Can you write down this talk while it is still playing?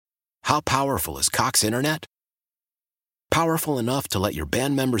How powerful is Cox Internet? Powerful enough to let your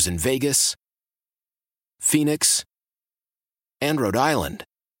band members in Vegas, Phoenix, and Rhode Island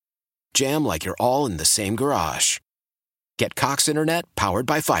jam like you're all in the same garage. Get Cox Internet powered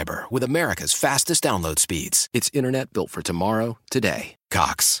by fiber with America's fastest download speeds. It's internet built for tomorrow, today.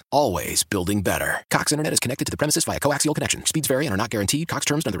 Cox, always building better. Cox Internet is connected to the premises via coaxial connection. Speeds vary and are not guaranteed. Cox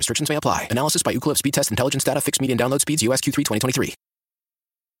terms and other restrictions may apply. Analysis by Ookla Speed Test Intelligence Data. Fixed median download speeds. US Q3 2023.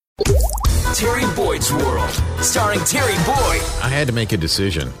 Terry Boyd's World, starring Terry Boyd. I had to make a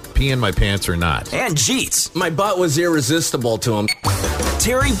decision, pee in my pants or not. And Jeets. My butt was irresistible to him.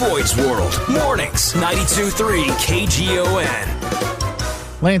 Terry Boyd's World, mornings, 92.3 KGON.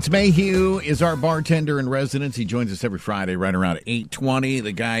 Lance Mayhew is our bartender in residence. He joins us every Friday right around 8:20.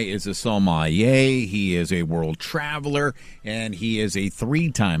 The guy is a sommelier. He is a world traveler, and he is a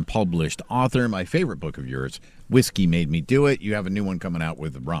 3-time published author. My favorite book of yours, Whiskey Made Me Do It. You have a new one coming out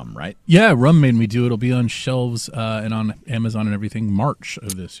with rum, right? Yeah, Rum Made Me Do It. It'll be on shelves and on Amazon and everything March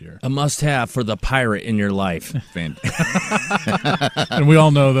of this year. A must-have for the pirate in your life. And we all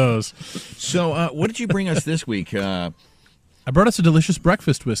know those. So what did you bring us this week? I brought us a delicious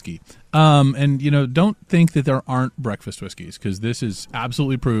breakfast whiskey. And, don't think that there aren't breakfast whiskeys, because this is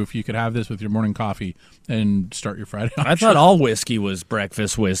absolutely proof. You could have this with your morning coffee and start your Friday off. I thought all whiskey was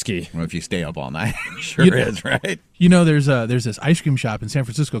breakfast whiskey. Well, if you stay up all night, sure is, right? There's this ice cream shop in San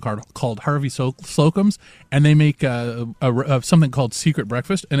Francisco called Harvey Slocum's, and they make something called Secret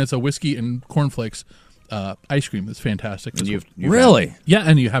Breakfast, and it's a whiskey and cornflakes ice cream that's fantastic. And you've really? Yeah,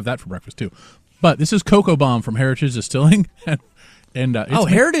 and you have that for breakfast, too. But this is Cocoa Bomb from Heritage Distilling.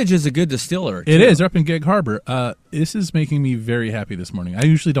 Heritage is a good distiller, too. It is. They're up in Gig Harbor. This is making me very happy this morning. I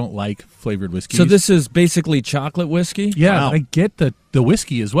usually don't like flavored whiskeys. So this is basically chocolate whiskey? Yeah, wow. I get the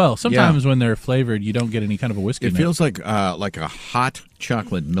whiskey as well. Sometimes when they're flavored, you don't get any kind of a whiskey It note. feels like a hot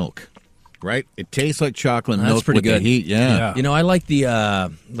chocolate milk, right? It tastes like chocolate That's milk pretty with good. the heat. Yeah. I like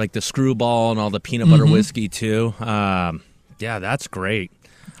the Screwball and all the peanut butter whiskey, too. Yeah, that's great.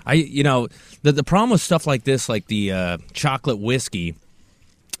 The problem with stuff like this, like the chocolate whiskey,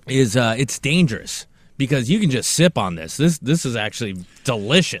 is it's dangerous because you can just sip on this. This is actually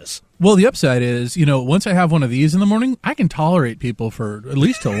delicious. Well, the upside is, once I have one of these in the morning, I can tolerate people for at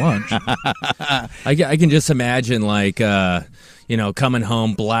least till lunch. I can just imagine, coming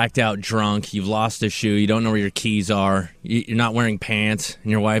home blacked out drunk. You've lost a shoe. You don't know where your keys are. You're not wearing pants.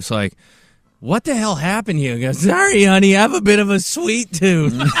 And your wife's like, what the hell happened to you? He goes, sorry, honey, I have a bit of a sweet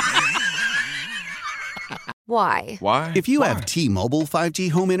tooth. Why? If you have T-Mobile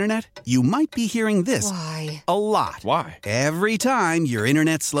 5G home internet, you might be hearing this Why? a lot. Why? Every time your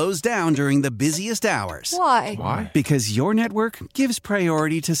internet slows down during the busiest hours. Why? Because your network gives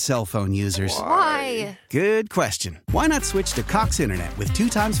priority to cell phone users. Why? Good question. Why not switch to Cox Internet with 2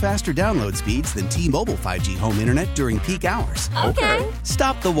 times faster download speeds than T-Mobile 5G home internet during peak hours? Okay.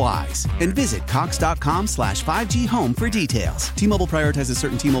 Stop the whys and visit cox.com/5G home for details. T-Mobile prioritizes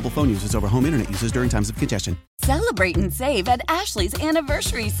certain T-Mobile phone users over home internet users during times of congestion. Celebrate and save at Ashley's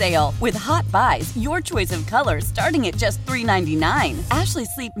Anniversary Sale. With Hot Buys, your choice of colors starting at just $3.99. Ashley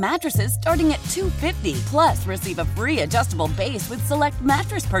Sleep mattresses starting at $2.50. Plus, receive a free adjustable base with select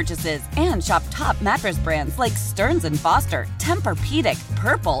mattress purchases. And shop top mattress brands like Stearns & Foster, Tempur-Pedic,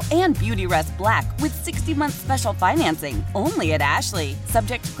 Purple, and Beautyrest Black with 60-month special financing. Only at Ashley.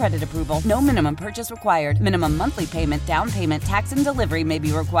 Subject to credit approval. No minimum purchase required. Minimum monthly payment, down payment, tax, and delivery may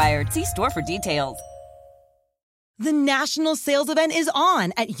be required. See store for details. The national sales event is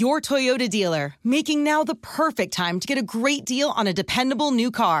on at your Toyota dealer, making now the perfect time to get a great deal on a dependable new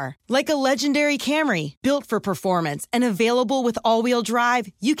car. Like a legendary Camry, built for performance and available with all-wheel drive,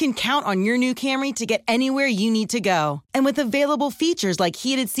 you can count on your new Camry to get anywhere you need to go. And with available features like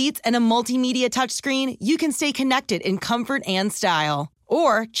heated seats and a multimedia touchscreen, you can stay connected in comfort and style.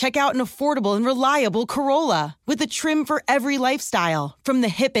 Or check out an affordable and reliable Corolla with a trim for every lifestyle, from the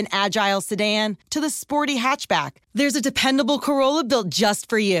hip and agile sedan to the sporty hatchback. There's a dependable Corolla built just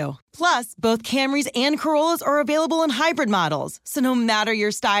for you. Plus, both Camrys and Corollas are available in hybrid models, so no matter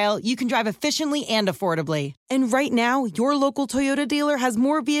your style, you can drive efficiently and affordably. And right now, your local Toyota dealer has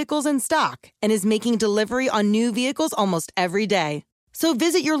more vehicles in stock and is making delivery on new vehicles almost every day. So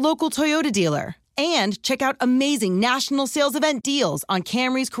visit your local Toyota dealer. And check out amazing national sales event deals on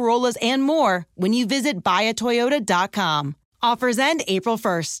Camrys, Corollas, and more when you visit buyatoyota.com. Offers end April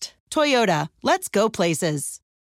 1st. Toyota, let's go places.